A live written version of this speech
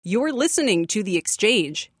You're listening to The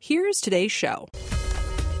Exchange. Here's today's show.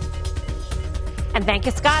 And thank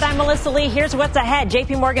you, Scott. I'm Melissa Lee. Here's what's ahead.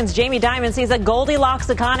 JPMorgan's Jamie Dimon sees a Goldilocks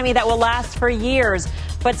economy that will last for years,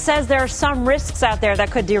 but says there are some risks out there that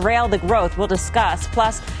could derail the growth. We'll discuss.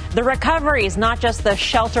 Plus, the recoveries, not just the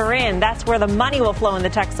shelter in. That's where the money will flow in the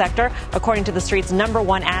tech sector, according to the Street's number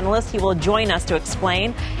one analyst. He will join us to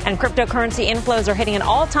explain. And cryptocurrency inflows are hitting an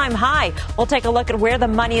all-time high. We'll take a look at where the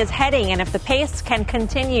money is heading and if the pace can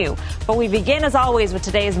continue. But we begin, as always, with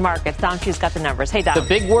today's markets. Don Chu's got the numbers. Hey, Don. The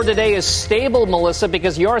big word today is stable, Melissa,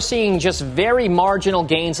 because you are seeing just very marginal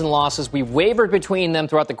gains and losses. We've wavered between them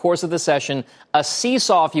throughout the course of the session. A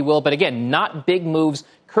seesaw, if you will, but again, not big moves.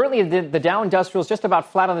 Currently, the Dow Industrial is just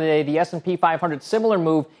about flat on the day. The S&P 500, similar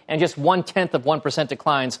move, and just 0.1%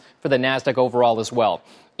 declines for the NASDAQ overall as well.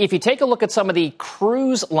 If you take a look at some of the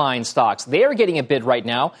cruise line stocks, they are getting a bid right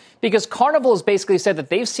now because Carnival has basically said that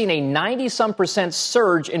they've seen a 90-some%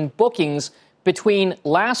 surge in bookings between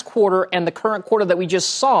last quarter and the current quarter that we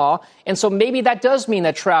just saw. And so maybe that does mean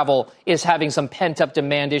that travel is having some pent-up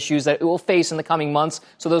demand issues that it will face in the coming months.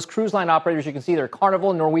 So those cruise line operators, you can see they're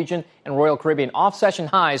Carnival, Norwegian, and Royal Caribbean. Off-session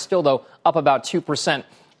highs, still, though, up about 2%.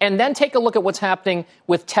 And then take a look at what's happening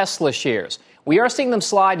with Tesla shares. We are seeing them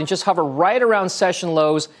slide and just hover right around session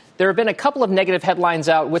lows. There have been a couple of negative headlines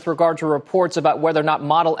out with regard to reports about whether or not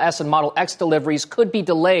Model S and Model X deliveries could be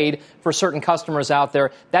delayed for certain customers out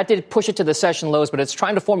there. That did push it to the session lows, but it's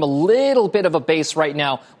trying to form a little bit of a base right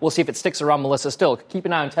now. We'll see if it sticks around, Melissa. Still, keep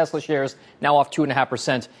an eye on Tesla shares, now off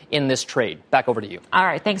 2.5% in this trade. Back over to you. All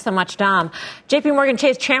right. Thanks so much, Dom. JPMorgan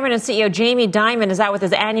Chase Chairman and CEO Jamie Dimon is out with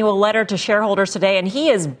his annual letter to shareholders today, and he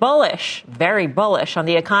is bullish, very bullish on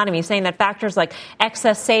the economy, saying that factors like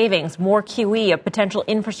excess savings, more QE, a potential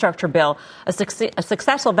infrastructure bill, a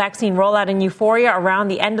successful vaccine rollout, and euphoria around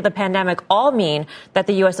the end of the pandemic all mean that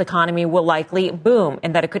the U.S. economy will likely boom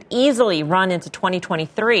and that it could easily run into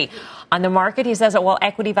 2023. On the market, he says that while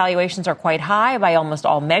equity valuations are quite high by almost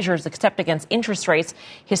all measures except against interest rates,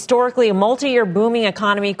 historically a multi-year booming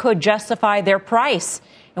economy could justify their price.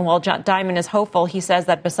 And while Dimon is hopeful, he says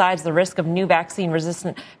that besides the risk of new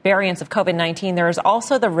vaccine-resistant variants of COVID-19, there is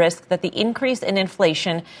also the risk that the increase in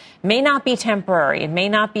inflation may not be temporary and may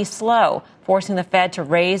not be slow, forcing the Fed to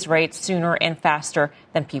raise rates sooner and faster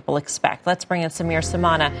than people expect. Let's bring in Samir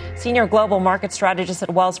Samana, Senior Global Market Strategist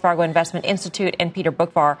at Wells Fargo Investment Institute, and Peter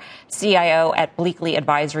Bookvar, CIO at Bleakley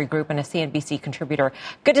Advisory Group and a CNBC contributor.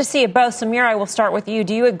 Good to see you both. Samir, I will start with you.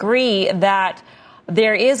 Do you agree that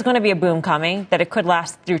there is going to be a boom coming, that it could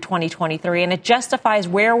last through 2023, and it justifies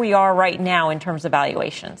where we are right now in terms of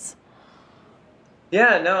valuations?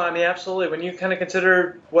 Yeah, no, I mean, absolutely. When you kind of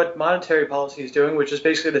consider what monetary policy is doing, which is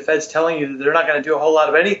basically the Fed's telling you that they're not going to do a whole lot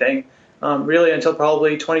of anything, really until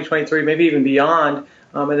probably 2023, maybe even beyond.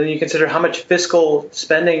 And then you consider how much fiscal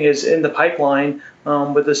spending is in the pipeline,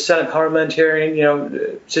 with the Senate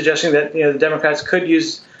parliamentarian, suggesting that, the Democrats could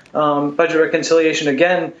use budget reconciliation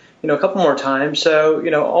again, a couple more times. So,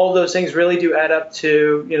 all those things really do add up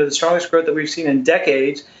to, the strongest growth that we've seen in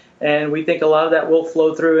decades. And we think a lot of that will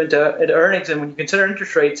flow through into earnings. And when you consider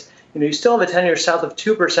interest rates, you still have a 10-year south of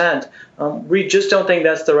 2%. We just don't think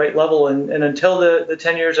that's the right level. And until the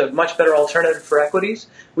 10 years a much better alternative for equities,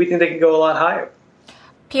 we think they can go a lot higher.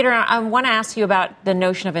 Peter, I want to ask you about the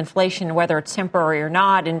notion of inflation, whether it's temporary or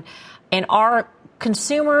not. And are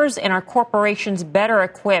consumers and are corporations better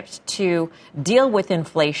equipped to deal with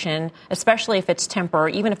inflation, especially if it's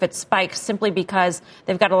temporary, even if it spikes, simply because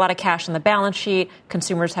they've got a lot of cash on the balance sheet,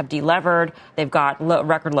 consumers have delevered, they've got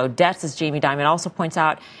record low debts, as Jamie Dimon also points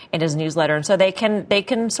out in his newsletter, and so they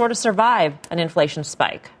can sort of survive an inflation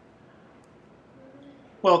spike?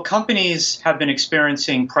 Well, companies have been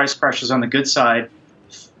experiencing price pressures on the goods side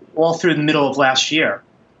all through the middle of last year.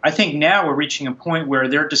 I think now we're reaching a point where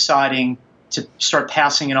they're deciding to start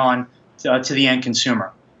passing it on to the end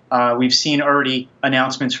consumer. We've seen already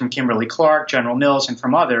announcements from Kimberly-Clark, General Mills, and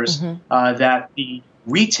from others that the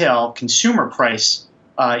retail consumer price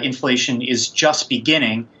inflation is just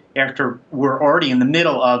beginning after we're already in the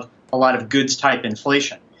middle of a lot of goods-type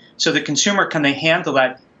inflation. So the consumer, can they handle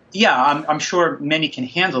that? Yeah, I'm sure many can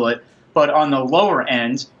handle it, but on the lower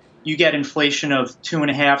end, you get inflation of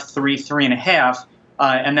 2.5%, 3.5%,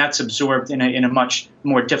 and that's absorbed in a much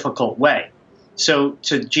more difficult way. So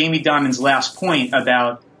to Jamie Dimon's last point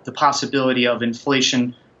about the possibility of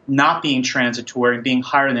inflation not being transitory and being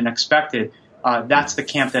higher than expected, that's the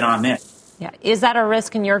camp that I'm in. Yeah. Is that a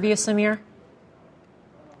risk in your view, Samir?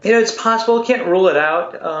 It's possible. Can't rule it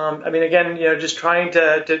out. Again, just trying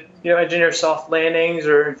to engineer soft landings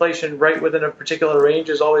or inflation right within a particular range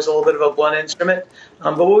is always a little bit of a blunt instrument.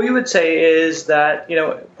 But what we would say is that,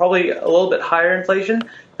 probably a little bit higher inflation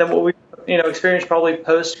than what we experienced probably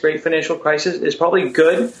post Great Financial Crisis is probably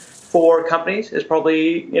good for companies. Is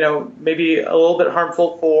probably maybe a little bit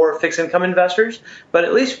harmful for fixed income investors, but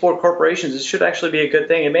at least for corporations, it should actually be a good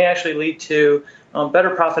thing. It may actually lead to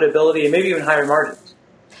better profitability and maybe even higher margins.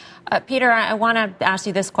 Peter, I want to ask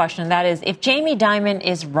you this question. That is, if Jamie Dimon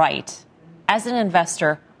is right, as an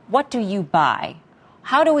investor, what do you buy?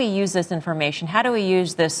 How do we use this information? How do we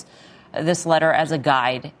use this letter as a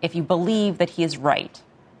guide if you believe that he is right?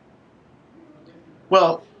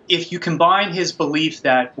 Well, if you combine his belief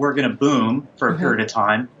that we're going to boom for a period of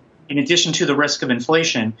time, in addition to the risk of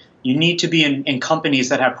inflation, you need to be in companies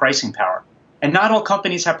that have pricing power. And not all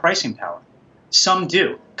companies have pricing power. Some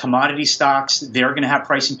do. Commodity stocks, they're going to have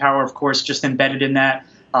pricing power, of course, just embedded in that.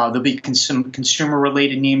 There'll be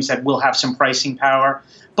consumer-related names that will have some pricing power.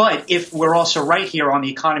 But if we're also right here on the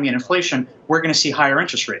economy and inflation, we're going to see higher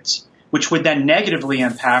interest rates, which would then negatively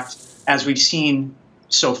impact, as we've seen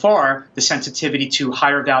so far, the sensitivity to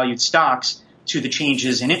higher valued stocks to the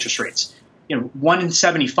changes in interest rates. 1 in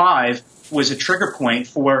 75 was a trigger point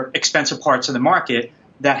for expensive parts of the market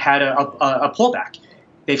that had a pullback.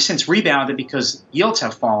 They've since rebounded because yields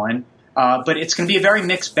have fallen, but it's going to be a very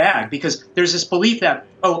mixed bag because there's this belief that,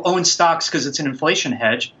 own stocks because it's an inflation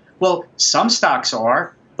hedge. Well, some stocks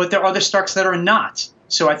are, but there are other stocks that are not.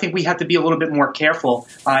 So I think we have to be a little bit more careful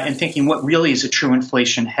in thinking what really is a true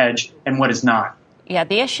inflation hedge and what is not. Yeah,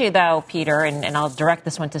 the issue, though, Peter, and I'll direct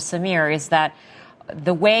this one to Samir, is that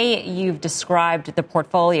the way you've described the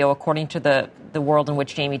portfolio, according to the world in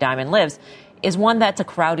which Jamie Dimon lives, is one that's a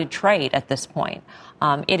crowded trade at this point.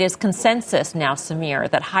 It is consensus now, Samir,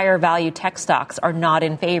 that higher value tech stocks are not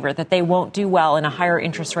in favor, that they won't do well in a higher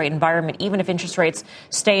interest rate environment, even if interest rates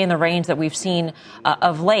stay in the range that we've seen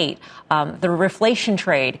of late. The reflation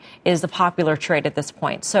trade is the popular trade at this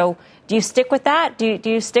point. So do you stick with that? Do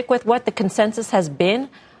you stick with what the consensus has been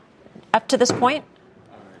up to this point?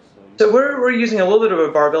 So we're using a little bit of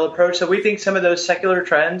a barbell approach. So we think some of those secular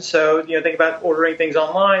trends, so think about ordering things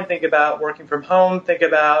online, think about working from home, think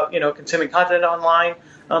about consuming content online.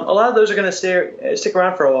 A lot of those are going to stick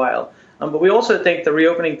around for a while. But we also think the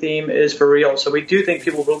reopening theme is for real. So we do think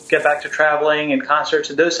people will get back to traveling and concerts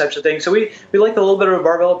and those types of things. So we like a little bit of a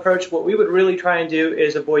barbell approach. What we would really try and do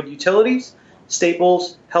is avoid utilities,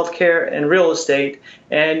 staples, healthcare, and real estate.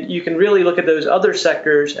 And you can really look at those other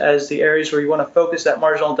sectors as the areas where you want to focus that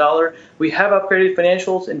marginal dollar. We have upgraded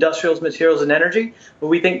financials, industrials, materials, and energy, but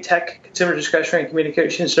we think tech, consumer discretionary, and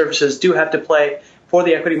communication services do have to play for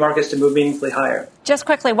the equity markets to move meaningfully higher. Just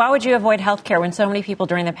quickly, why would you avoid healthcare when so many people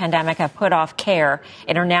during the pandemic have put off care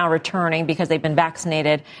and are now returning because they've been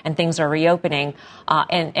vaccinated and things are reopening,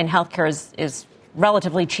 and healthcare is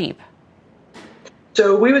relatively cheap?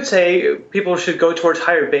 So we would say people should go towards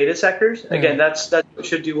higher beta sectors. Again, that's what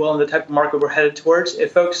should do well in the type of market we're headed towards.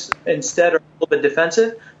 If folks instead are a little bit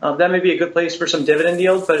defensive, that may be a good place for some dividend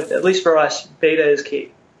yield, but at least for us, beta is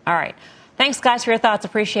key. All right. Thanks, guys, for your thoughts.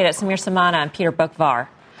 Appreciate it. Samir Samana and Peter Bukvar.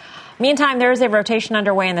 Meantime, there is a rotation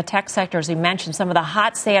underway in the tech sector, as we mentioned. Some of the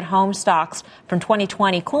hot stay-at-home stocks from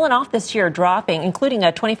 2020 cooling off this year, dropping, including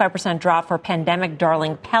a 25% drop for pandemic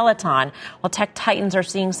darling Peloton. While tech titans are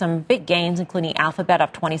seeing some big gains, including Alphabet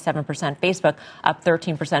up 27%, Facebook up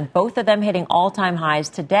 13%, both of them hitting all-time highs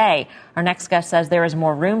today. Our next guest says there is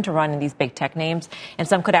more room to run in these big tech names, and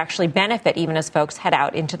some could actually benefit even as folks head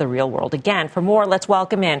out into the real world again. For more, let's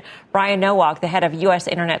welcome in Brian Nowak, the head of U.S.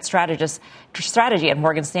 Internet Strategy at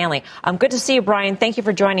Morgan Stanley. Good to see you, Brian. Thank you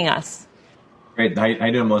for joining us. Great. How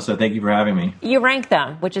you doing, Melissa? Thank you for having me. You rank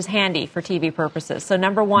them, which is handy for TV purposes. So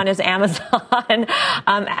number one is Amazon.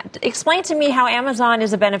 Explain to me how Amazon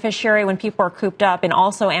is a beneficiary when people are cooped up, and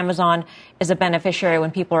also Amazon is a beneficiary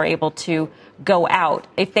when people are able to go out.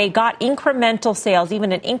 If they got incremental sales,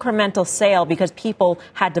 even an incremental sale because people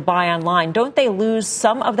had to buy online, don't they lose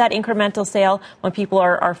some of that incremental sale when people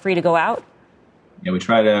are free to go out? Yeah, we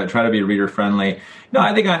try to be reader friendly. No,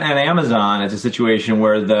 I think on Amazon, it's a situation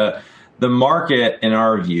where the market, in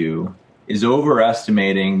our view, is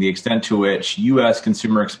overestimating the extent to which U.S.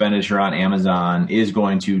 consumer expenditure on Amazon is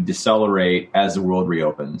going to decelerate as the world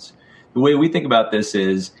reopens. The way we think about this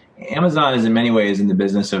is Amazon is in many ways in the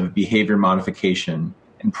business of behavior modification,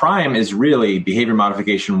 and Prime is really behavior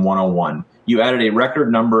modification 101. You added a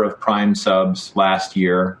record number of Prime subs last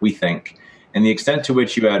year, we think, and the extent to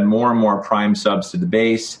which you add more and more Prime subs to the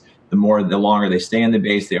base, the longer they stay in the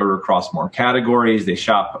base, they order across more categories, they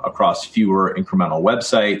shop across fewer incremental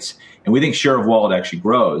websites, and we think share of wallet actually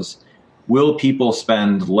grows. Will people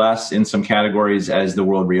spend less in some categories as the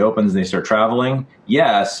world reopens and they start traveling?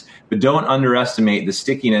 Yes, but don't underestimate the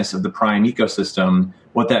stickiness of the Prime ecosystem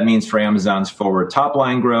what that means for Amazon's forward top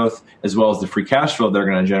line growth, as well as the free cash flow they're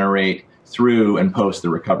going to generate through and post the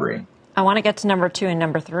recovery. I want to get to number 2 and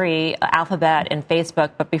number 3, Alphabet and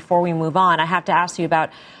Facebook. But before we move on, I have to ask you about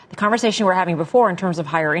the conversation we were having before in terms of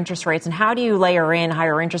higher interest rates. And how do you layer in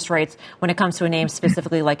higher interest rates when it comes to a name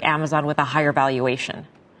specifically like Amazon with a higher valuation?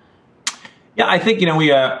 Yeah, I think,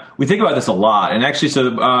 we think about this a lot. And actually,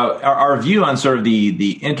 so our view on sort of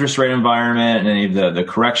the interest rate environment and any of the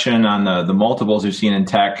correction on the multiples we've seen in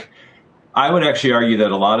tech, I would actually argue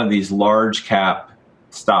that a lot of these large cap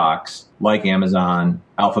stocks like Amazon,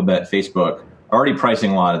 Alphabet, Facebook are already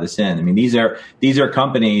pricing a lot of this in. I mean, these are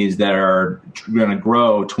companies that are going to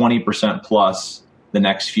grow 20% plus the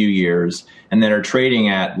next few years and that are trading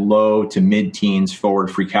at low to mid-teens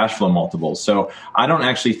forward free cash flow multiples. So I don't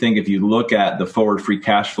actually think if you look at the forward free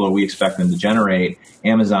cash flow we expect them to generate,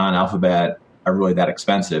 Amazon, Alphabet are really that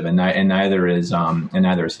expensive, and neither is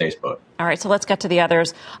Facebook. All right, so let's get to the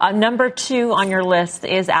others. Number 2 on your list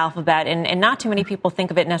is Alphabet, and not too many people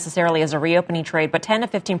think of it necessarily as a reopening trade, but 10 to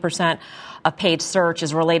 15% of paid search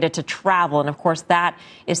is related to travel, and of course that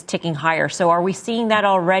is ticking higher. So are we seeing that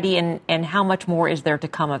already, and how much more is there to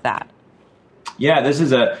come of that? Yeah, this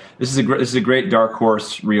is a great dark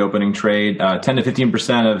horse reopening trade. 10 to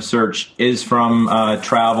 15% of search is from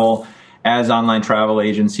travel. As online travel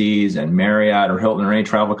agencies and Marriott or Hilton or any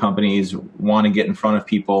travel companies want to get in front of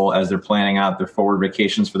people as they're planning out their forward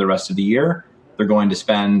vacations for the rest of the year, they're going to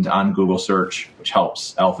spend on Google search, which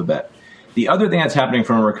helps Alphabet. The other thing that's happening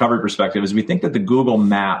from a recovery perspective is we think that the Google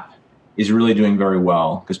map is really doing very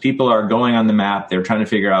well because people are going on the map. They're trying to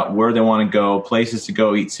figure out where they want to go, places to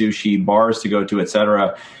go eat sushi, bars to go to, et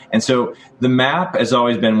cetera. And so the map has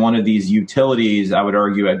always been one of these utilities, I would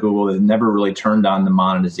argue, at Google that never really turned on the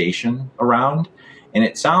monetization around. And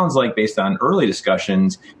it sounds like, based on early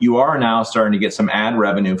discussions, you are now starting to get some ad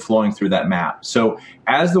revenue flowing through that map. So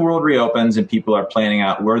as the world reopens and people are planning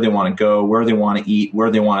out where they want to go, where they want to eat, where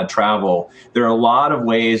they want to travel, there are a lot of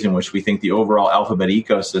ways in which we think the overall Alphabet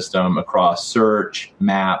ecosystem across search,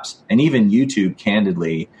 maps, and even YouTube,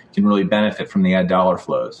 candidly, can really benefit from the ad dollar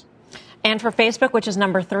flows. And for Facebook, which is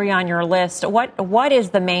number 3 on your list, what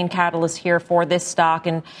is the main catalyst here for this stock?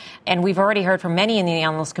 And we've already heard from many in the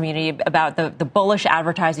analyst community about the bullish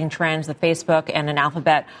advertising trends that Facebook and an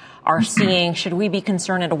Alphabet are seeing. Should we be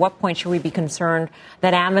concerned? At what point should we be concerned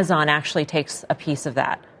that Amazon actually takes a piece of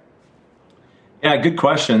that? Yeah, good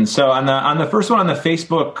question. So on the first one, on the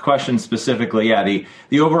Facebook question specifically, yeah,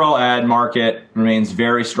 the overall ad market remains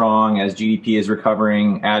very strong as GDP is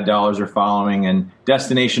recovering, ad dollars are following, and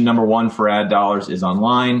destination number 1 for ad dollars is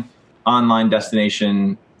online. Online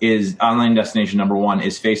destination number 1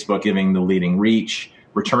 is Facebook, giving the leading reach,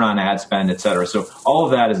 return on ad spend, et cetera. So all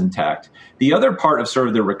of that is intact. The other part of sort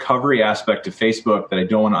of the recovery aspect of Facebook that I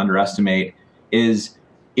don't want to underestimate is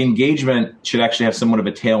engagement should actually have somewhat of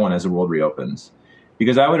a tailwind as the world reopens.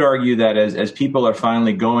 Because I would argue that as people are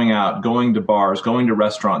finally going out, going to bars, going to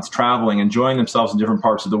restaurants, traveling, enjoying themselves in different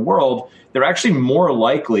parts of the world, they're actually more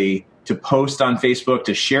likely to post on Facebook,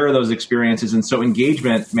 to share those experiences. And so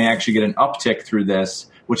engagement may actually get an uptick through this,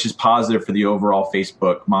 which is positive for the overall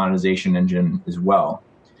Facebook monetization engine as well.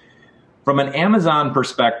 From an Amazon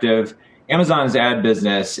perspective, Amazon's ad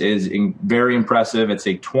business is very impressive. It's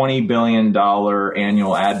a $20 billion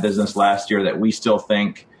annual ad business last year that we still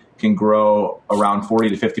think can grow around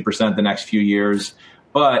 40 to 50% the next few years.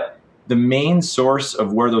 But the main source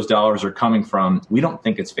of where those dollars are coming from, we don't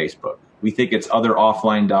think it's Facebook. We think it's other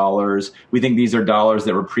offline dollars. We think these are dollars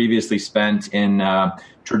that were previously spent in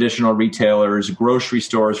traditional retailers, grocery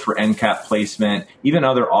stores for end cap placement, even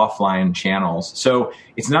other offline channels. So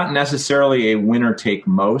it's not necessarily a winner take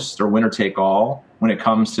most or winner take all when it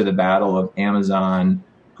comes to the battle of Amazon,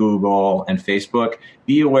 Google, and Facebook.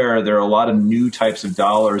 Be aware there are a lot of new types of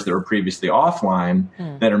dollars that were previously offline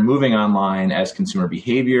that are moving online as consumer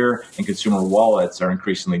behavior and consumer wallets are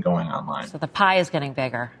increasingly going online. So the pie is getting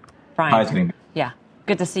bigger. Brian. Pie is getting bigger. Yeah.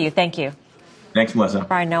 Good to see you. Thank you. Thanks, Melissa.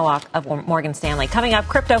 Brian Nowak of Morgan Stanley. Coming up,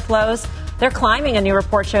 crypto flows. They're climbing. A new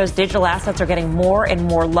report shows digital assets are getting more and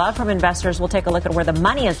more love from investors. We'll take a look at where the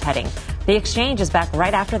money is heading. The exchange is back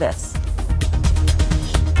right after this.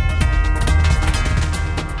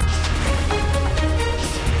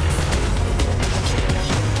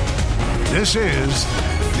 This is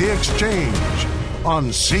The Exchange on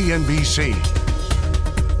CNBC.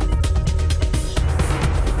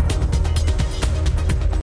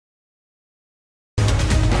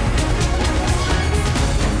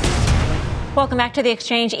 Welcome back to the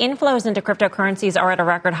exchange. Inflows into cryptocurrencies are at a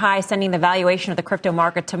record high, sending the valuation of the crypto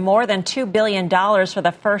market to more than $2 billion for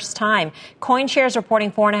the first time. CoinShares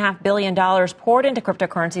reporting $4.5 billion poured into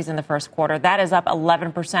cryptocurrencies in the first quarter. That is up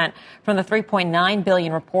 11% from the $3.9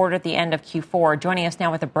 billion reported at the end of Q4. Joining us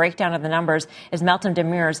now with a breakdown of the numbers is Meltem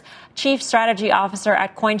Demirors, Chief Strategy Officer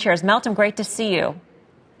at CoinShares. Meltem, great to see you.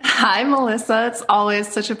 Hi, Melissa. It's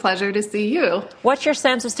always such a pleasure to see you. What's your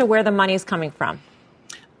sense as to where the money is coming from?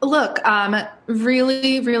 Look,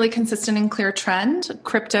 really consistent and clear trend.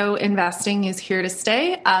 Crypto investing is here to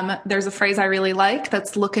stay. There's a phrase I really like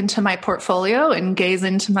that's look into my portfolio and gaze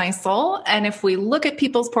into my soul. And if we look at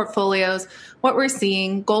people's portfolios, what we're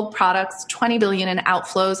seeing, gold products, $20 billion in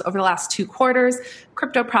outflows over the last 2 quarters,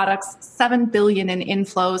 crypto products, $7 billion in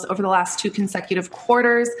inflows over the last 2 consecutive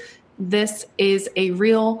quarters. This is a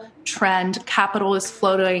real trend. Capital is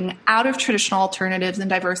floating out of traditional alternatives and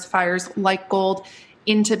diversifiers like gold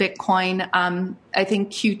into Bitcoin. I think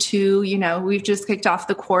Q2, we've just kicked off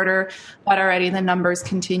the quarter, but already the numbers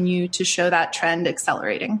continue to show that trend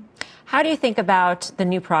accelerating. How do you think about the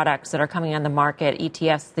new products that are coming on the market,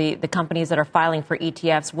 ETFs, the companies that are filing for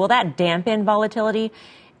ETFs? Will that dampen volatility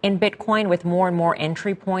in Bitcoin with more and more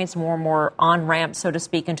entry points, more and more on-ramps, so to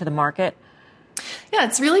speak, into the market? Yeah,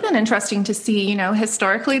 it's really been interesting to see,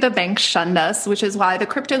 historically the banks shunned us, which is why the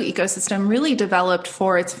crypto ecosystem really developed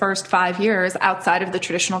for its first 5 years outside of the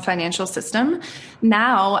traditional financial system.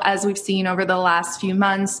 Now, as we've seen over the last few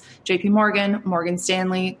months, JPMorgan, Morgan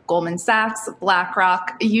Stanley, Goldman Sachs,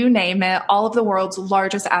 BlackRock, you name it, all of the world's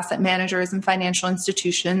largest asset managers and financial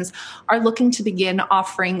institutions are looking to begin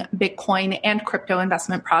offering Bitcoin and crypto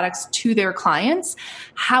investment products to their clients.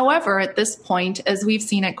 However, at this point, as we've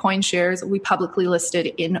seen at CoinShares, we publicly listed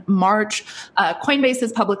in March. Coinbase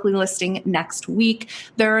is publicly listing next week.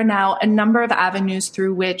 There are now a number of avenues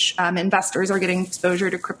through which investors are getting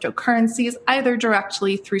exposure to cryptocurrencies, either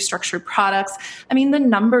directly through structured products. I mean, the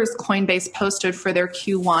numbers Coinbase posted for their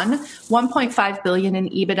Q1, $1.5 billion in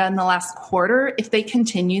EBITDA in the last quarter. If they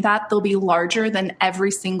continue that, they'll be larger than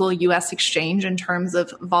every single U.S. exchange in terms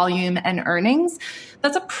of volume and earnings.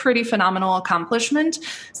 That's a pretty phenomenal accomplishment.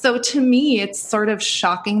 So to me, it's sort of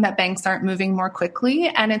shocking that banks aren't moving more quickly.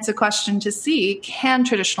 And it's a question to see, can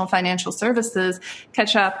traditional financial services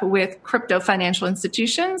catch up with crypto financial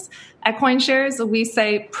institutions? At CoinShares, we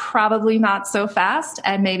say probably not so fast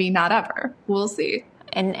and maybe not ever. We'll see.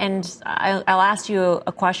 And I'll ask you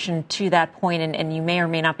a question to that point, and you may or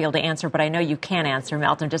may not be able to answer, but I know you can answer,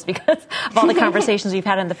 Meltem, just because of all the conversations we've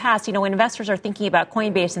had in the past. When investors are thinking about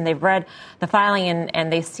Coinbase and they've read the filing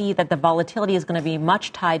and they see that the volatility is going to be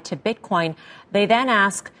much tied to Bitcoin, they then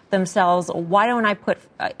ask themselves, why don't I put,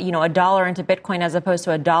 $1 into Bitcoin as opposed to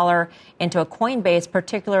 $1 into a Coinbase,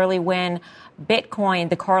 particularly when Bitcoin,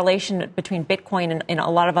 the correlation between Bitcoin and a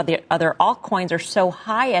lot of other altcoins are so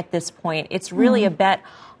high at this point. It's really a bet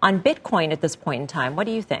on Bitcoin at this point in time. What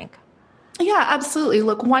do you think? Yeah, absolutely.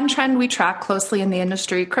 Look, one trend we track closely in the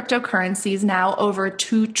industry, cryptocurrencies now over a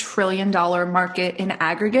 $2 trillion market in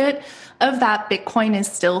aggregate. Of that, Bitcoin is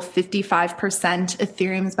still 55%.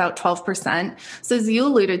 Ethereum is about 12%. So as you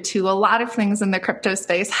alluded to, a lot of things in the crypto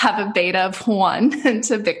space have a beta of 1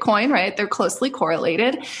 to Bitcoin, right? They're closely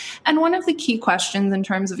correlated. And one of the key questions in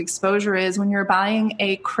terms of exposure is when you're buying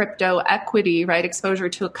a crypto equity, right, exposure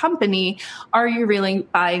to a company, are you really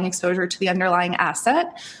buying exposure to the underlying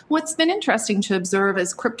asset? What's been interesting to observe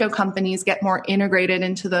as crypto companies get more integrated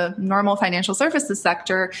into the normal financial services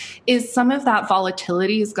sector is some of that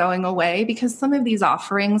volatility is going away because some of these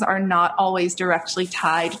offerings are not always directly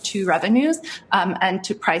tied to revenues and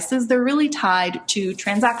to prices. They're really tied to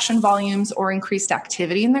transaction volumes or increased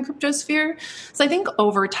activity in the crypto sphere. So I think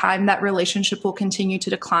over time that relationship will continue to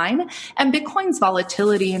decline. And Bitcoin's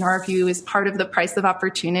volatility, in our view, is part of the price of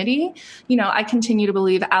opportunity. I continue to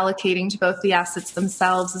believe allocating to both the assets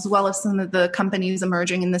themselves as well as some of the companies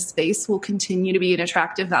emerging in this space will continue to be an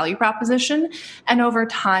attractive value proposition. And over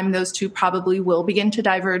time, those two probably will begin to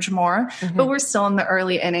diverge more. But we're still in the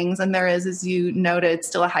early innings, and there is, as you noted,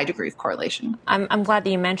 still a high degree of correlation. I'm glad that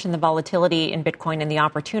you mentioned the volatility in Bitcoin and the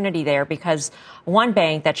opportunity there, because one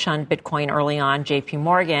bank that shunned Bitcoin early on,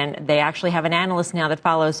 JPMorgan, they actually have an analyst now that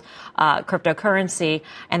follows cryptocurrency,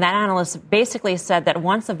 and that analyst basically said that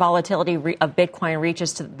once the volatility of Bitcoin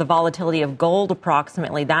reaches to the volatility of gold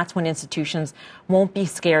approximately, that's when institutions won't be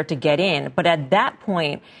scared to get in. But at that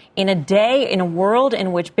point, in a world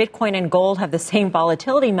in which Bitcoin and gold have the same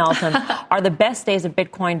volatility, Meltem, are the best days of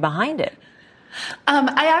Bitcoin behind it?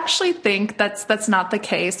 I actually think that's not the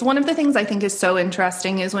case. One of the things I think is so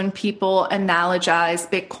interesting is when people analogize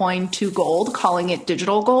Bitcoin to gold, calling it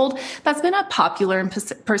digital gold. That's been a popular and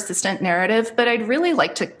persistent narrative, but I'd really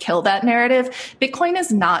like to kill that narrative. Bitcoin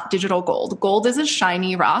is not digital gold. Gold is a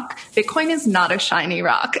shiny rock. Bitcoin is not a shiny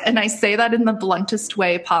rock. And I say that in the bluntest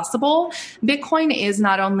way possible. Bitcoin is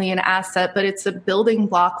not only an asset, but it's a building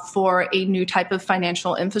block for a new type of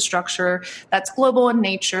financial infrastructure that's global in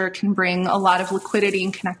nature, can bring a lot of liquidity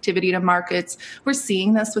and connectivity to markets. We're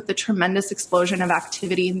seeing this with the tremendous explosion of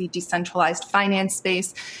activity in the decentralized finance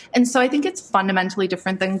space. And so I think it's fundamentally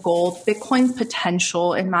different than gold. Bitcoin's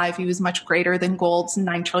potential, in my view, is much greater than gold's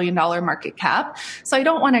 $9 trillion market cap. So I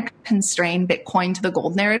don't want to constrain Bitcoin to the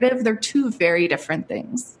gold narrative. They're two very different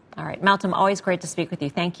things. All right. Meltem, always great to speak with you.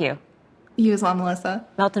 Thank you. You as well, Melissa.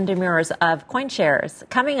 Meltem Demirors of CoinShares.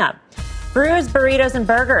 Coming up, brews, burritos, and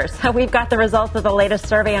burgers. We've got the results of the latest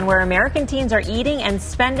survey on where American teens are eating and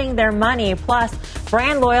spending their money. Plus,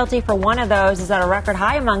 brand loyalty for one of those is at a record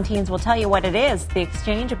high among teens. We'll tell you what it is. The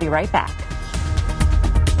Exchange will be right back.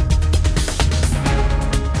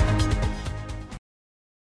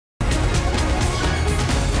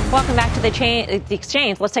 Welcome back to the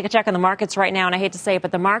Exchange. Let's take a check on the markets right now. And I hate to say it,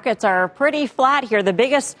 but the markets are pretty flat here. The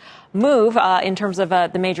biggest move in terms of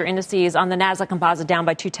the major indices on the Nasdaq Composite down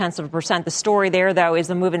by 0.2%. The story there, though, is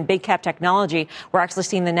the move in big cap technology. We're actually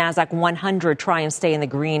seeing the Nasdaq 100 try and stay in the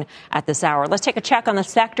green at this hour. Let's take a check on the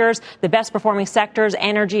sectors. The best performing sectors,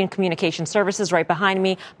 energy and communication services right behind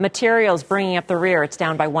me. Materials bringing up the rear. It's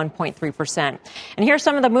down by 1.3%. And here's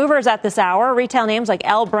some of the movers at this hour. Retail names like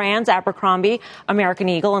L Brands, Abercrombie, American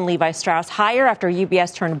Eagle, and Levi Strauss higher after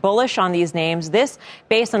UBS turned bullish on these names. This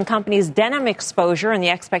based on companies' denim exposure and the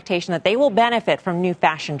expectation that they will benefit from new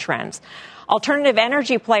fashion trends. Alternative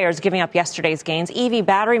energy players giving up yesterday's gains. EV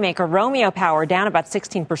battery maker Romeo Power down about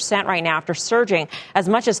 16% right now after surging as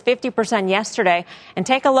much as 50% yesterday. And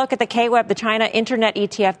take a look at the KWEB, the China Internet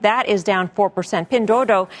ETF. That is down 4%.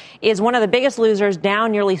 Pinduoduo is one of the biggest losers,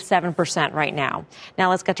 down nearly 7% right now.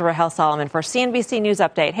 Now let's get to Rahel Solomon for a CNBC News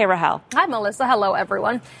update. Hey, Rahel. Hi, Melissa. Hello,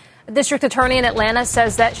 everyone. The district attorney in Atlanta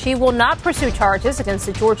says that she will not pursue charges against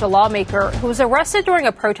a Georgia lawmaker who was arrested during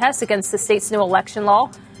a protest against the state's new election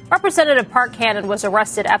law. Representative Park Cannon was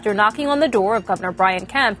arrested after knocking on the door of Governor Brian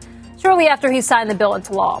Kemp shortly after he signed the bill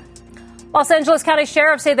into law. Los Angeles County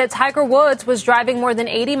sheriffs say that Tiger Woods was driving more than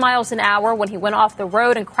 80 miles an hour when he went off the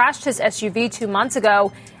road and crashed his SUV 2 months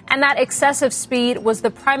ago, and that excessive speed was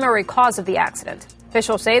the primary cause of the accident.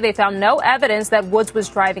 Officials say they found no evidence that Woods was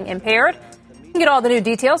driving impaired. You can get all the new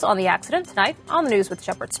details on the accident tonight on the News with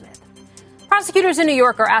Shepard Smith. Prosecutors in New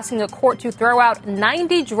York are asking a court to throw out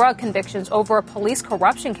 90 drug convictions over a police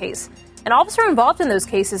corruption case. An officer involved in those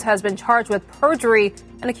cases has been charged with perjury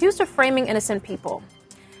and accused of framing innocent people.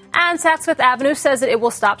 And Saks Fifth Avenue says that it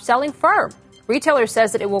will stop selling fur. Retailer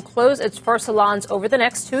says that it will close its fur salons over the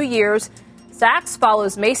next 2 years. Saks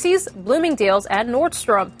follows Macy's, Bloomingdale's, and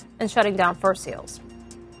Nordstrom in shutting down fur sales.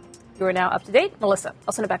 You are now up to date. Melissa,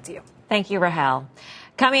 I'll send it back to you. Thank you, Rahel.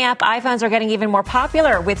 Coming up, iPhones are getting even more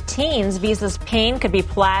popular with teens. Visa's pain could be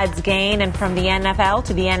Plaid's gain. And from the NFL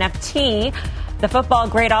to the NFT, the football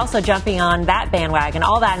great also jumping on that bandwagon.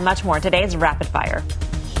 All that and much more. Today's Rapid Fire.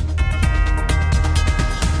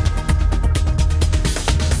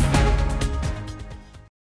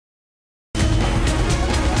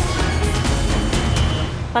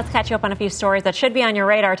 Let's catch you up on a few stories that should be on your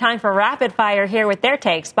radar. Time for Rapid Fire here with their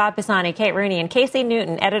takes. Bob Pisani, Kate Rooney, and Casey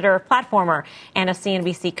Newton, editor of Platformer and a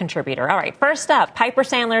CNBC contributor. All right, first up, Piper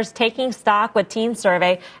Sandler's Taking Stock with Teens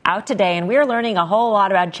survey out today, and we're learning a whole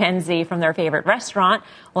lot about Gen Z from their favorite restaurant.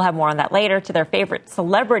 We'll have more on that later, to their favorite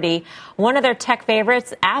celebrity. One of their tech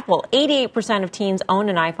favorites, Apple. 88% of teens own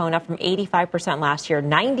an iPhone, up from 85% last year.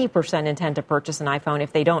 90% intend to purchase an iPhone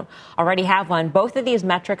if they don't already have one. Both of these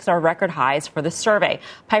metrics are record highs for the survey.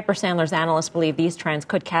 Piper Sandler's analysts believe these trends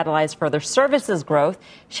could catalyze further services growth.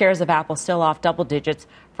 Shares of Apple still off double digits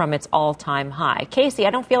from its all-time high. Casey, I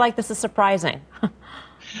don't feel like this is surprising.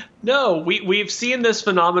 No, we've seen this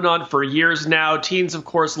phenomenon for years now. Teens, of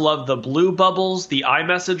course, love the blue bubbles, the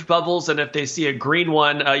iMessage bubbles, and if they see a green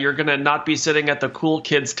one, you're going to not be sitting at the cool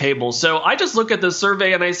kids table. So I just look at this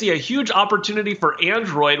survey and I see a huge opportunity for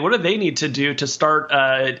Android. What do they need to do to start,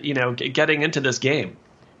 getting into this game?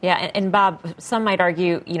 Yeah, and Bob, some might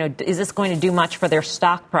argue, is this going to do much for their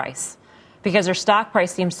stock price? Because their stock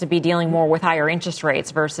price seems to be dealing more with higher interest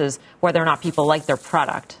rates versus whether or not people like their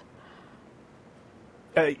product.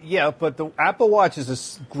 Yeah, but the Apple Watch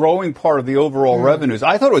is a growing part of the overall revenues.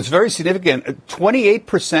 I thought it was very significant.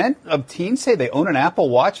 28% of teens say they own an Apple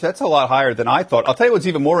Watch. That's a lot higher than I thought. I'll tell you what's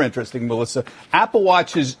even more interesting, Melissa. Apple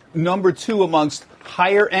Watch is number 2 amongst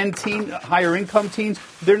higher income teens.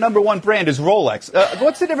 Their number 1 brand is Rolex.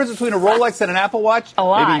 What's the difference between a Rolex and an Apple Watch? A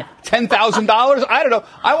lot. Maybe $10,000? I don't know.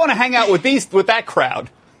 I want to hang out with that crowd.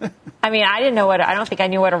 I mean, I don't think I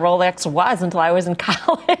knew what a Rolex was until I was in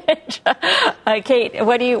college. Kate,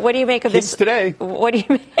 what do you make of this today? What do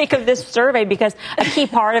you make of this survey? Because a key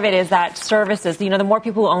part of it is that services, the more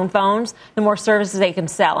people who own phones, the more services they can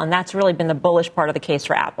sell. And that's really been the bullish part of the case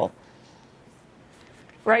for Apple.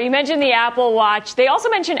 Right. You mentioned the Apple Watch. They also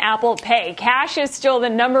mentioned Apple Pay. Cash is still the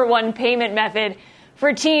number 1 payment method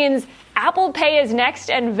for teens. Apple Pay is next,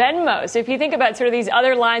 and Venmo. So if you think about sort of these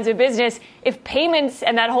other lines of business, if payments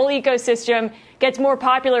and that whole ecosystem gets more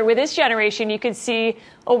popular with this generation, you could see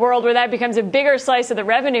a world where that becomes a bigger slice of the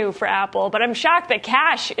revenue for Apple. But I'm shocked that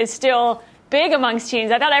cash is still big amongst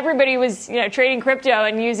teens. I thought everybody was, trading crypto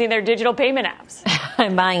and using their digital payment apps.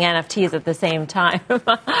 And buying NFTs at the same time.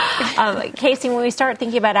 Casey, when we start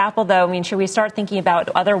thinking about Apple, though, should we start thinking about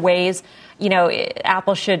other ways,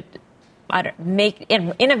 Apple should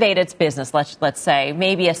innovate its business, let's say,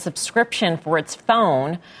 maybe a subscription for its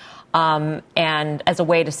phone and as a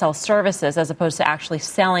way to sell services as opposed to actually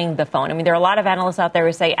selling the phone. There are a lot of analysts out there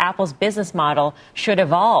who say Apple's business model should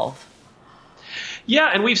evolve.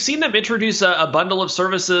 Yeah, and we've seen them introduce a bundle of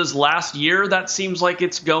services last year. That seems like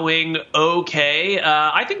it's going okay.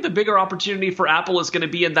 I think the bigger opportunity for Apple is going to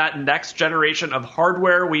be in that next generation of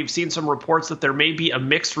hardware. We've seen some reports that there may be a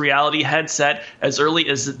mixed reality headset as early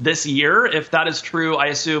as this year. If that is true, I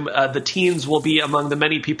assume the teens will be among the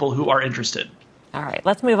many people who are interested. All right,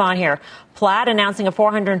 let's move on here. Plaid announcing a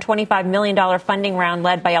 $425 million funding round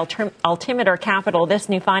led by Altimeter Capital. This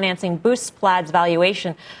new financing boosts Plaid's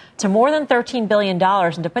valuation to more than $13 billion.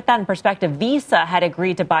 And to put that in perspective, Visa had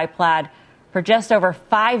agreed to buy Plaid for just over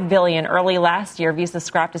 $5 billion early last year. Visa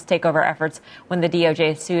scrapped its takeover efforts when the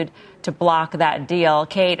DOJ sued to block that deal.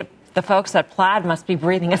 Kate, the folks at Plaid must be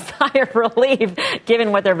breathing a sigh of relief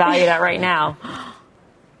given what they're valued at right now.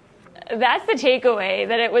 That's the takeaway,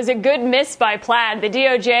 that it was a good miss by Plaid. The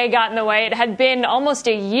DOJ got in the way. It had been almost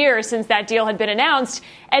a year since that deal had been announced.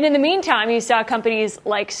 And in the meantime, you saw companies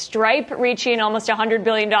like Stripe reaching almost a $100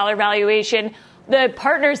 billion valuation. The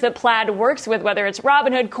partners that Plaid works with, whether it's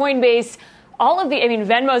Robinhood, Coinbase,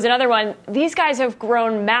 Venmo's another one. These guys have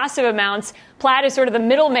grown massive amounts. Plaid is sort of the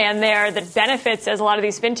middleman there that benefits as a lot of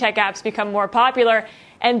these fintech apps become more popular.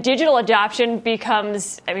 And digital adoption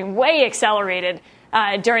becomes, way accelerated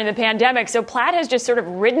during the pandemic. So Plaid has just sort of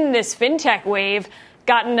ridden this fintech wave,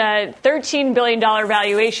 gotten a $13 billion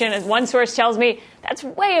valuation. As one source tells me, that's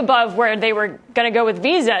way above where they were going to go with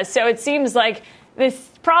Visa. So it seems like this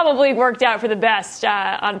probably worked out for the best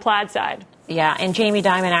on Plaid's side. Yeah, and Jamie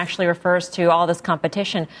Dimon actually refers to all this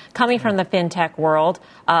competition coming from the fintech world,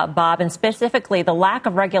 Bob, and specifically the lack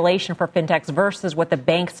of regulation for fintechs versus what the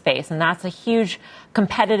banks face. And that's a huge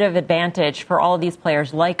competitive advantage for all of these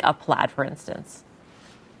players like a Plaid, for instance.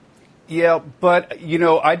 Yeah, but,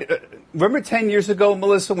 I remember 10 years ago,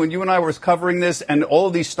 Melissa, when you and I were covering this and all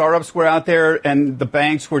of these startups were out there and the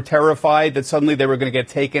banks were terrified that suddenly they were going to get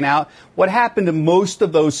taken out. What happened to most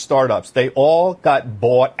of those startups? They all got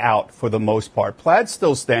bought out for the most part. Plaid's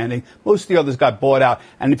still standing. Most of the others got bought out.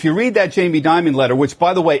 And if you read that Jamie Dimon letter, which,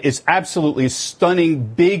 by the way, is absolutely a stunning,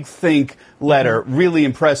 big think letter, really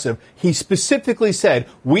impressive. He specifically said,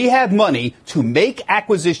 we have money to make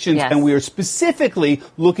acquisitions, and we are specifically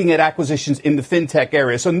looking at acquisitions in the fintech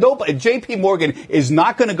area. So JPMorgan is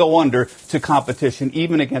not going to go under to competition,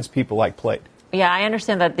 even against people like Plaid. Yeah, I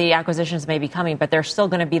understand that the acquisitions may be coming, but they're still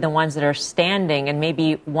going to be the ones that are standing, and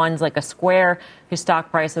maybe ones like a Square, whose stock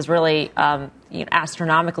price has really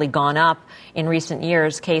astronomically gone up in recent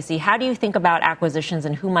years. Casey, how do you think about acquisitions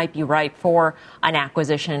and who might be ripe for an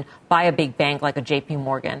acquisition by a big bank like a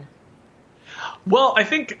JPMorgan? Well, I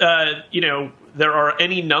think, there are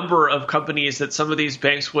any number of companies that some of these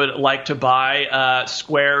banks would like to buy,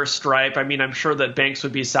 Square, Stripe. I'm sure that banks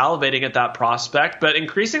would be salivating at that prospect. But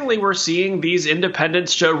increasingly, we're seeing these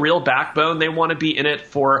independents show real backbone. They want to be in it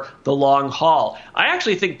for the long haul. I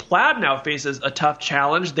actually think Plaid now faces a tough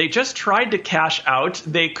challenge. They just tried to cash out.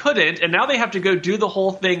 They couldn't. And now they have to go do the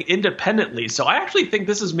whole thing independently. So I actually think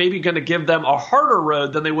this is maybe going to give them a harder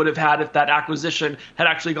road than they would have had if that acquisition had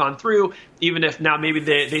actually gone through, even if now maybe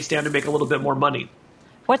they stand to make a little bit more money.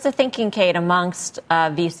 What's the thinking, Kate, amongst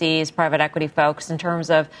VCs, private equity folks, in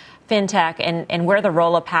terms of fintech and where the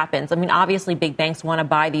roll-up happens? Obviously, big banks want to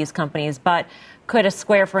buy these companies, but Could a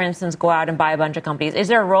Square, for instance, go out and buy a bunch of companies? Is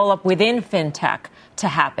there a roll-up within fintech to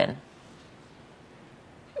happen?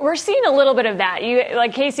 We're seeing a little bit of that.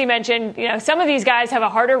 Like Casey mentioned, some of these guys have a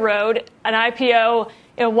harder road. An IPO,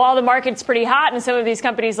 while the market's pretty hot, and some of these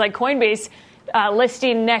companies like Coinbase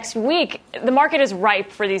listing next week, the market is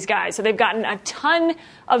ripe for these guys. So they've gotten a ton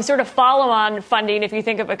of sort of follow-on funding. If you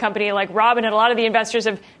think of a company like Robinhood, a lot of the investors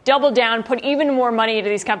have doubled down, put even more money into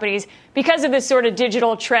these companies because of this sort of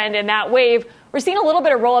digital trend and that wave. We're seeing a little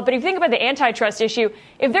bit of roll-up, but if you think about the antitrust issue,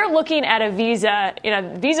 if they're looking at a Visa,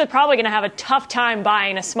 Visa's probably going to have a tough time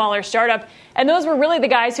buying a smaller startup. And those were really the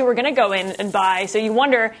guys who were going to go in and buy. So you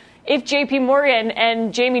wonder if JPMorgan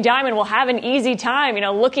and Jamie Dimon will have an easy time,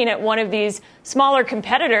 looking at one of these smaller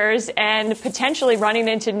competitors and potentially running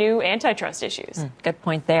into new antitrust issues. Good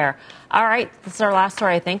point there. All right, this is our last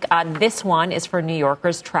story, I think. This one is for New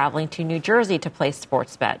Yorkers traveling to New Jersey to place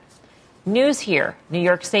sports bet. News here. New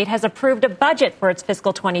York State has approved a budget for its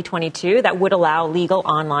fiscal 2022 that would allow legal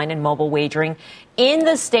online and mobile wagering in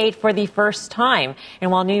the state for the first time.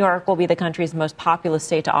 And while New York will be the country's most populous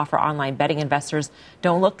state to offer online betting, investors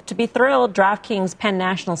don't look to be thrilled. DraftKings, Penn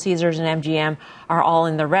National, Caesars, and MGM are all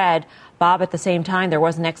in the red. Bob, at the same time, there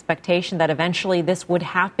was an expectation that eventually this would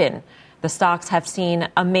happen. The stocks have seen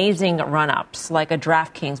amazing run-ups, like a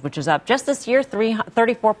DraftKings, which is up just this year,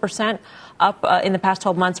 34%, up in the past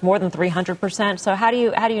 12 months, more than 300%. So how do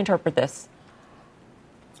you interpret this?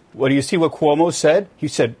 Well, do you see what Cuomo said? He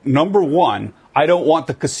said, number one, I don't want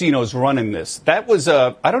the casinos running this. That was,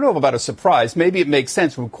 I don't know about a surprise. Maybe it makes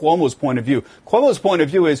sense from Cuomo's point of view. Cuomo's point of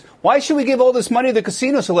view is, why should we give all this money to the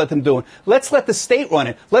casinos to let them do it? Let's let the state run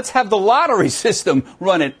it. Let's have the lottery system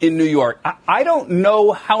run it in New York. I don't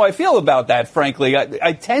know how I feel about that, frankly.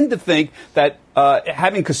 I tend to think that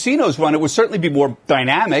having casinos run it would certainly be more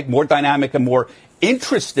dynamic and more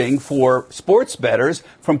interesting for sports bettors.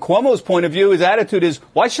 From Cuomo's point of view, his attitude is,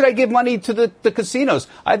 why should I give money to the casinos?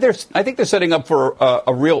 I think they're setting up for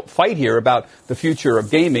a real fight here about the future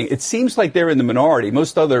of gaming. It seems like they're in the minority.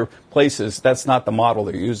 Most other places, that's not the model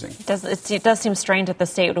they're using. It does seem strange that the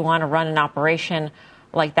state would want to run an operation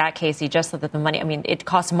like that, Casey, just so that the money, it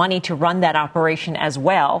costs money to run that operation as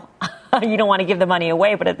well. You don't want to give the money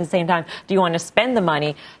away, but at the same time, do you want to spend the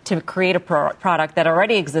money to create a product that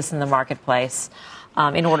already exists in the marketplace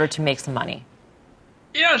in order to make some money?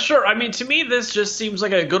 Yeah, sure. To me, this just seems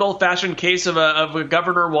like a good old-fashioned case of a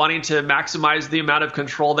governor wanting to maximize the amount of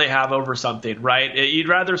control they have over something, right? You'd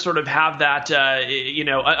rather sort of have that,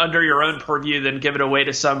 under your own purview than give it away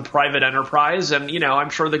to some private enterprise. And, I'm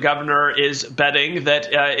sure the governor is betting that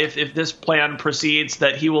if this plan proceeds,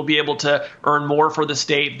 that he will be able to earn more for the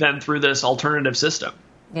state than through this alternative system.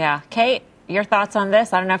 Yeah. Kate, your thoughts on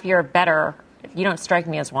this? I don't know if you're a bettor. You don't strike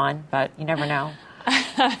me as one, but you never know.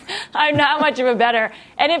 I'm not much of a bettor.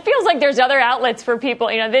 And it feels like there's other outlets for people.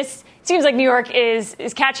 This seems like New York is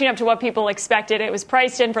catching up to what people expected. It was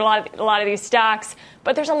priced in for a lot of these stocks.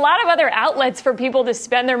 But there's a lot of other outlets for people to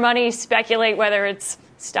spend their money, speculate, whether it's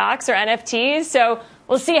stocks or NFTs. So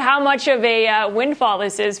we'll see how much of a windfall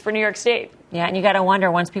this is for New York State. Yeah, and you got to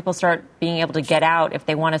wonder, once people start being able to get out, if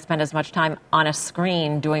they want to spend as much time on a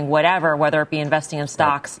screen doing whatever, whether it be investing in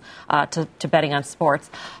stocks to betting on sports.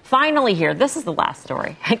 Finally here, this is the last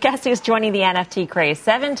story. Guess who's joining the NFT craze?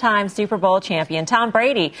 7-time Super Bowl champion Tom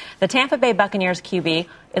Brady. The Tampa Bay Buccaneers QB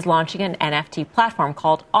is launching an NFT platform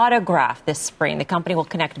called Autograph this spring. The company will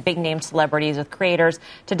connect big-name celebrities with creators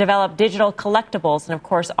to develop digital collectibles. And, of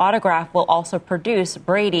course, Autograph will also produce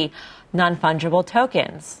Brady non-fungible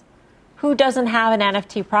tokens. Who doesn't have an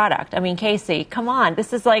NFT product? Casey, come on.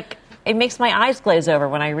 This is like, it makes my eyes glaze over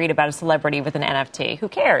when I read about a celebrity with an NFT. Who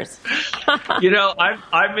cares?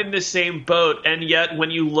 I'm in the same boat. And yet, when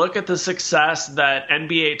you look at the success that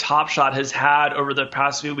NBA Top Shot has had over the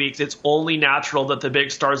past few weeks, it's only natural that the big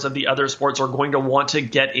stars of the other sports are going to want to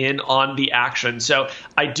get in on the action. So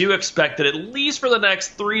I do expect that at least for the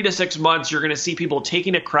next 3 to 6 months, you're going to see people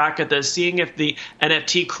taking a crack at this, seeing if the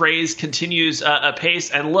NFT craze continues apace.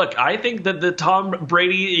 And look, I think that the Tom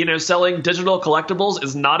Brady, selling digital collectibles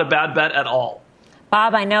is not a bad bet at all.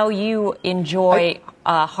 Bob, I know you enjoy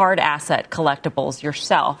hard asset collectibles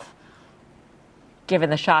yourself, given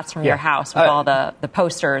the shots from your house with all the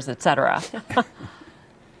posters, et cetera.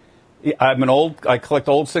 I collect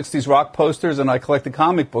old 60s rock posters, and I collected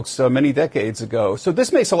comic books many decades ago. So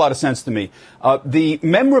this makes a lot of sense to me. The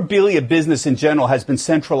memorabilia business in general has been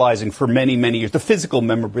centralizing for many, many years, the physical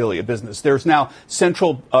memorabilia business. There's now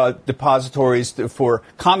central depositories for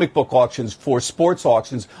comic book auctions, for sports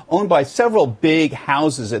auctions, owned by several big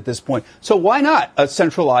houses at this point. So why not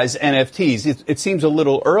centralize NFTs? It seems a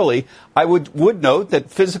little early. I would note that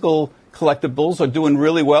physical collectibles are doing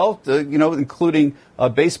really well, including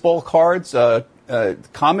baseball cards,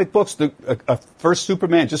 comic books. The first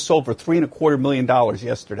Superman just sold for $3.25 million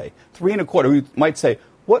yesterday. $3.25. We might say,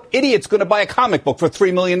 what idiot's going to buy a comic book for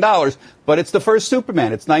 $3 million? But it's the first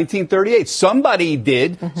Superman. It's 1938. Somebody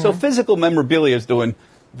did. Mm-hmm. So physical memorabilia is doing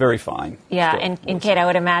very fine. Yeah, and Kate, I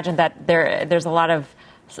would imagine that there's a lot of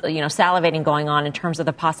salivating going on in terms of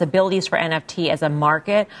the possibilities for NFT as a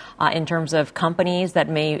market, in terms of companies that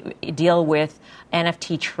may deal with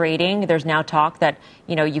NFT trading. There's now talk that,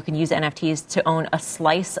 you can use NFTs to own a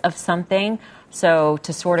slice of something. So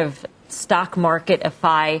to sort of stock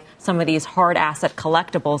marketify some of these hard asset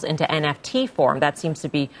collectibles into NFT form, that seems to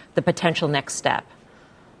be the potential next step.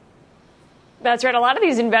 That's right. A lot of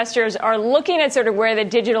these investors are looking at sort of where the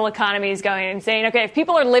digital economy is going and saying, okay, if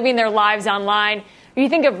people are living their lives online, if you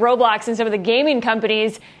think of Roblox and some of the gaming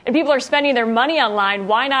companies, and people are spending their money online,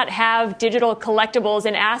 why not have digital collectibles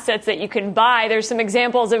and assets that you can buy? There's some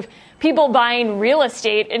examples of people buying real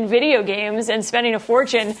estate in video games and spending a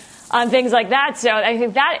fortune on things like that. So I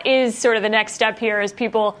think that is sort of the next step here, as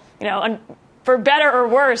people, for better or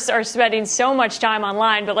worse, are spending so much time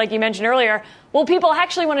online. But like you mentioned earlier, will people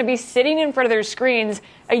actually want to be sitting in front of their screens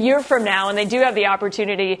a year from now, and they do have the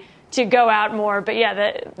opportunity to go out more? But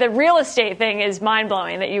yeah, the real estate thing is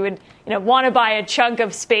mind-blowing, that you would want to buy a chunk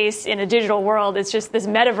of space in a digital world. It's just, this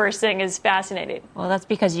metaverse thing is fascinating. Well, that's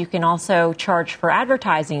because you can also charge for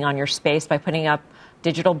advertising on your space by putting up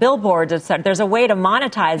digital billboards, etc. There's a way to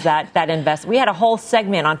monetize that investment. We had a whole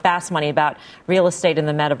segment on Fast Money about real estate in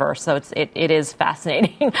the metaverse, so it is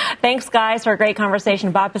fascinating. Thanks, guys, for a great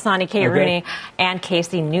conversation. Bob Pisani, Kate Rooney, and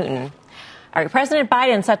Casey Newton. All right, President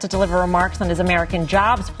Biden set to deliver remarks on his American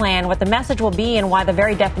Jobs Plan, what the message will be, and why the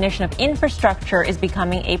very definition of infrastructure is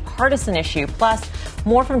becoming a partisan issue. Plus,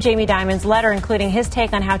 more from Jamie Dimon's letter, including his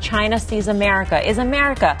take on how China sees America. Is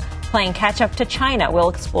America playing catch-up to China? We'll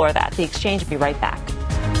explore that. The Exchange will be right back.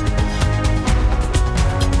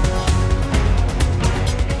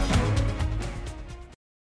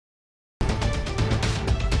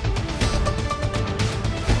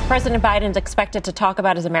 President Biden is expected to talk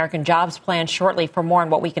about his American Jobs Plan shortly. For more on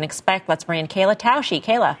what we can expect, let's bring in Kayla Tausche.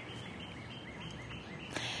 Kayla.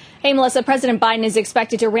 Hey, Melissa, President Biden is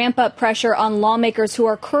expected to ramp up pressure on lawmakers who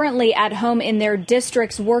are currently at home in their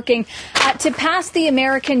districts working to pass the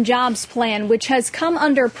American Jobs Plan, which has come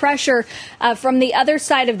under pressure from the other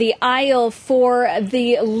side of the aisle for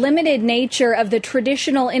the limited nature of the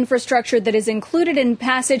traditional infrastructure that is included in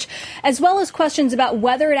passage, as well as questions about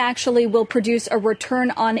whether it actually will produce a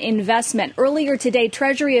return on investment. Earlier today,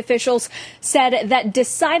 Treasury officials said that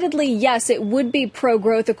decidedly, yes, it would be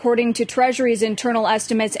pro-growth, according to Treasury's internal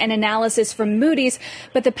estimates and analysis from Moody's.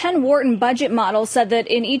 But the Penn-Wharton budget model said that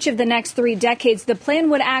in each of the next 3 decades, the plan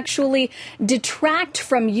would actually detract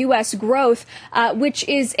from U.S. growth, which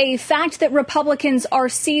is a fact that Republicans are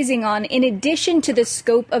seizing on, in addition to the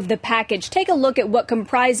scope of the package. Take a look at what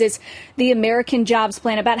comprises the American Jobs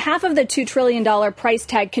Plan. About half of the $2 trillion price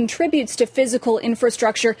tag contributes to physical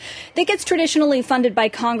infrastructure that gets traditionally funded by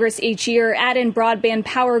Congress each year. Add in broadband,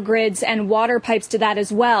 power grids, and water pipes to that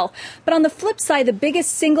as well. But on the flip side, the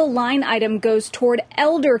biggest single line item goes toward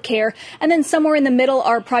elder care. And then somewhere in the middle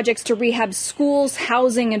are projects to rehab schools,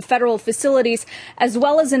 housing, and federal facilities, as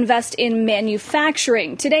well as invest in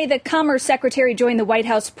manufacturing. Today, the Commerce Secretary joined the White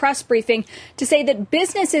House press briefing to say that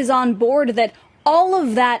business is on board, that all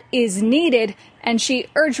of that is needed, and she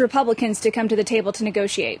urged Republicans to come to the table to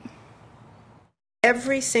negotiate.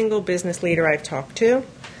 Every single business leader I've talked to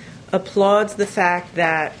applauds the fact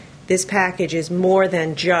that this package is more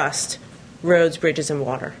than just roads, bridges, and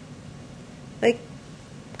water. Like,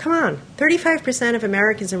 come on, 35% of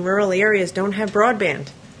Americans in rural areas don't have broadband.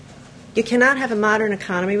 You cannot have a modern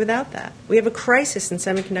economy without that. We have a crisis in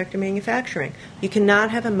semiconductor manufacturing. You cannot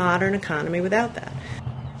have a modern economy without that.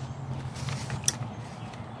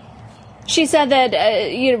 She said that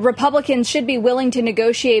Republicans should be willing to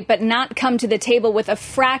negotiate, but not come to the table with a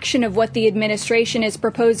fraction of what the administration is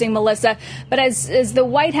proposing, Melissa. But as the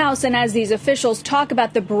White House and as these officials talk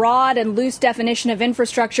about the broad and loose definition of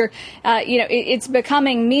infrastructure, it's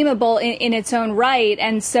becoming memeable in its own right.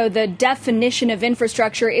 And so the definition of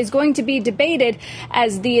infrastructure is going to be debated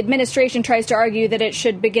as the administration tries to argue that it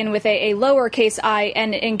should begin with a lowercase I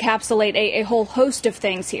and encapsulate a whole host of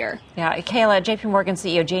things here. Yeah, Kayla, JPMorgan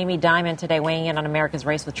CEO Jamie Dimon today weighing in on America's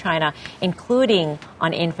race with China, including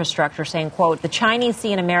on infrastructure, saying, quote, the Chinese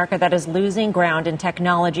see in America that is losing ground in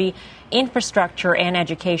technology, infrastructure, and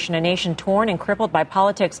education, a nation torn and crippled by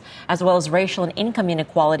politics as well as racial and income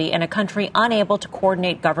inequality, and a country unable to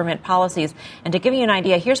coordinate government policies. And to give you an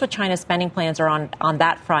idea, here's what China's spending plans are on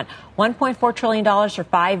that front. $1.4 trillion for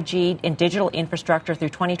 5G and digital infrastructure through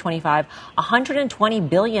 2025, $120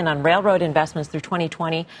 billion on railroad investments through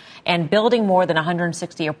 2020, and building more than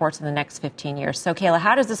 160 airports in the next 15 years. So, Kayla,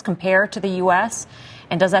 how does this compare to the U.S.,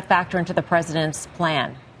 and does that factor into the president's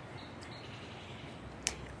plan?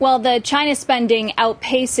 Well, the China spending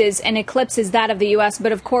outpaces and eclipses that of the U.S.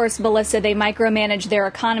 But of course, Melissa, they micromanage their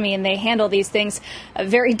economy and they handle these things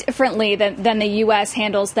very differently than the U.S.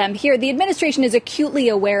 handles them. Here, the administration is acutely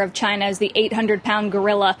aware of China as the 800-pound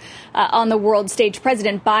gorilla on the world stage.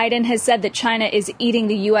 President Biden has said that China is eating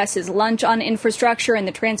the U.S.'s lunch on infrastructure, and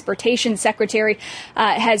the transportation secretary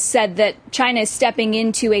has said that China is stepping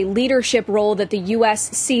into a leadership role that the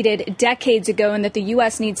U.S. ceded decades ago, and that the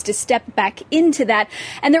U.S. needs to step back into that.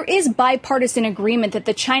 And there is bipartisan agreement that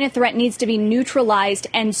the China threat needs to be neutralized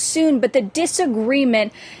and soon, but the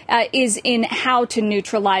disagreement is in how to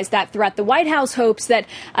neutralize that threat. The White House hopes that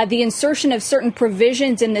the insertion of certain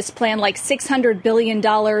provisions in this plan, like $600 billion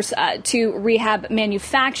to rehab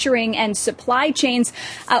manufacturing and supply chains,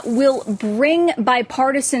 will bring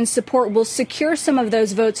bipartisan support, will secure some of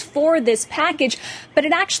those votes for this package. But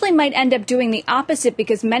it actually might end up doing the opposite,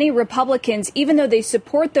 because many Republicans, even though they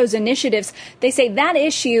support those initiatives, they say that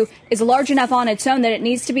issue is large enough on its own that it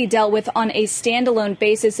needs to be dealt with on a standalone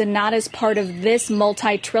basis and not as part of this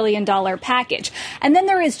multi-trillion-dollar package. And then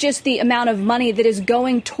there is just the amount of money that is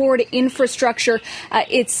going toward infrastructure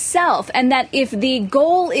itself, and that if the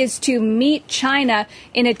goal is to meet China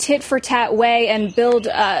in a tit-for-tat way and build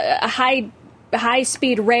a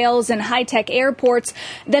high-speed rails and high-tech airports,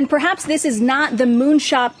 then perhaps this is not the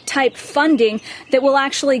moonshot type funding that will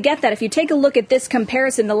actually get that. If you take a look at this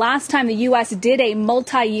comparison, the last time the U.S. did a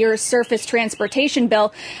multi-year surface transportation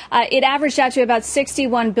bill, it averaged out to about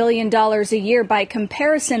 $61 billion a year. By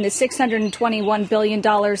comparison, the $621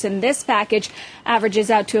 billion in this package averages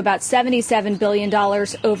out to about $77 billion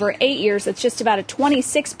over 8 years. It's just about a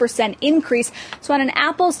 26% increase. So on an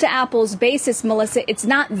apples-to-apples basis, Melissa, it's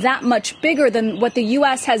not that much bigger than what the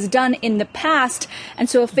U.S. has done in the past. And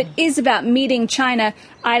so if it is about meeting China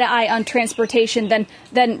eye to eye on transportation,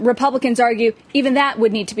 then Republicans argue even that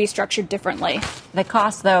would need to be structured differently. The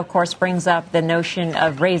cost, though, of course, brings up the notion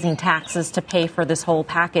of raising taxes to pay for this whole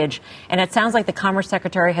package. And it sounds like the Commerce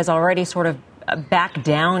Secretary has already sort of backed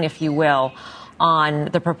down, if you will, on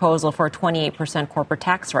the proposal for a 28% corporate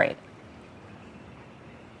tax rate.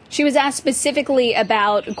 She was asked specifically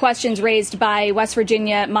about questions raised by West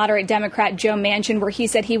Virginia moderate Democrat Joe Manchin, where he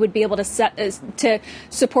said he would be able to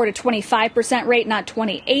support a 25% rate, not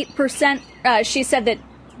 28%. She said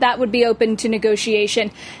that would be open to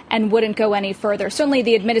negotiation and wouldn't go any further. Certainly,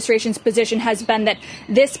 the administration's position has been that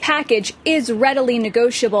this package is readily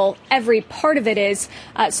negotiable. Every part of it is.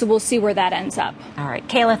 So we'll see where that ends up. All right.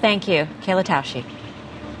 Kayla, thank you. Kayla Tausche.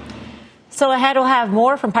 Still ahead, we'll have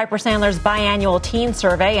more from Piper Sandler's biannual teen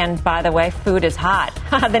survey. And by the way, food is hot.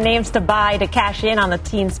 The names to buy to cash in on the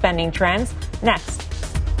teen spending trends. Next.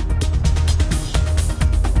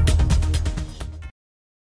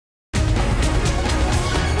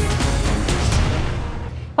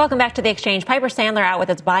 Welcome back to The Exchange. Piper Sandler out with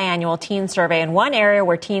its biannual teen survey. And one area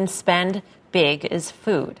where teens spend big is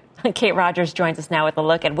food. Kate Rogers joins us now with a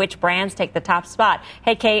look at which brands take the top spot.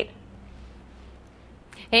 Hey, Kate.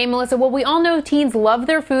 Hey, Melissa. Well, we all know teens love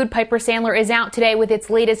their food. Piper Sandler is out today with its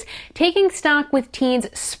latest Taking Stock with Teens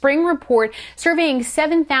spring report, surveying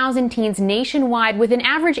 7,000 teens nationwide with an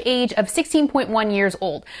average age of 16.1 years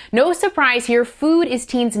old. No surprise here, food is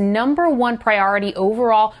teens' number one priority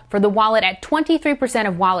overall for the wallet at 23%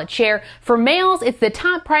 of wallet share. For males, it's the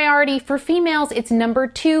top priority. For females, it's number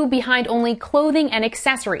two, behind only clothing and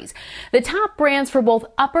accessories. The top brands for both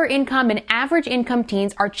upper income and average income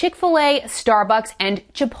teens are Chick-fil-A, Starbucks, and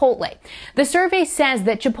Chipotle. The survey says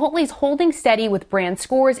that Chipotle is holding steady with brand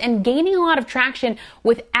scores and gaining a lot of traction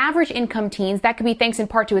with average income teens. That could be thanks in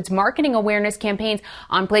part to its marketing awareness campaigns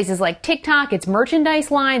on places like TikTok, its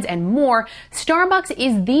merchandise lines, and more. Starbucks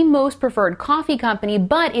is the most preferred coffee company,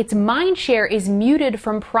 but its mind share is muted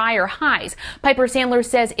from prior highs. Piper Sandler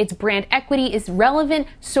says its brand equity is relevant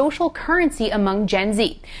social currency among Gen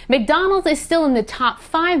Z. McDonald's is still in the top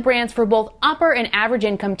 5 brands for both upper and average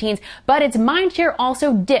income teens, but its mind share also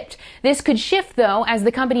also dipped. This could shift, though, as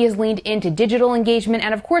the company has leaned into digital engagement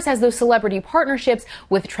and, of course, has those celebrity partnerships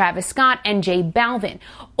with Travis Scott and J Balvin.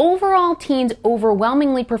 Overall, teens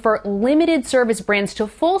overwhelmingly prefer limited service brands to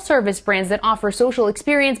full service brands that offer social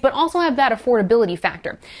experience but also have that affordability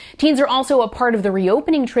factor. Teens are also a part of the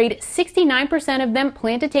reopening trade. 69% of them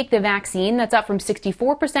plan to take the vaccine. That's up from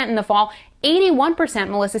 64% in the fall. 81%,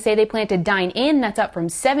 Melissa, say they plan to dine in. That's up from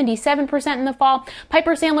 77% in the fall.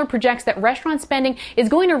 Piper Sandler projects that restaurant spending is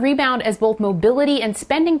going to rebound as both mobility and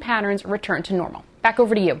spending patterns return to normal. Back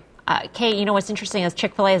over to you. Kate, you know what's interesting is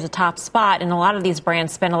Chick-fil-A is a top spot, and a lot of these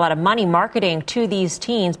brands spend a lot of money marketing to these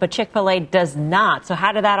teens, but Chick-fil-A does not. So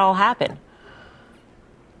how did that all happen?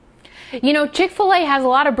 You know, Chick-fil-A has a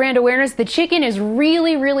lot of brand awareness. The chicken is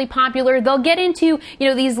really, really popular. They'll get into,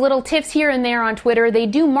 these little tips here and there on Twitter. They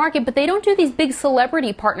do market, but they don't do these big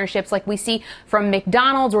celebrity partnerships like we see from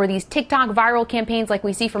McDonald's or these TikTok viral campaigns like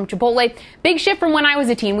we see from Chipotle. Big shift from when I was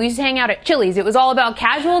a teen. We used to hang out at Chili's. It was all about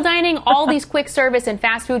casual dining. All these quick service and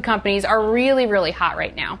fast food companies are really, really hot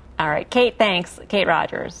right now. All right, Kate, thanks. Kate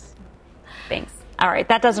Rogers. Thanks. All right,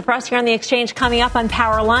 that does it for us here on The Exchange. Coming up on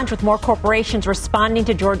Power Lunch, with more corporations responding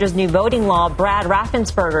to Georgia's new voting law, Brad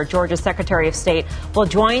Raffensperger, Georgia's Secretary of State, will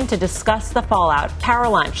join to discuss the fallout. Power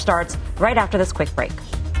Lunch starts right after this quick break.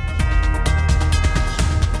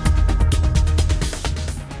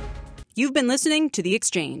 You've been listening to The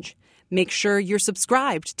Exchange. Make sure you're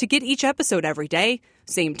subscribed to get each episode every day,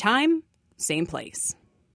 same time, same place.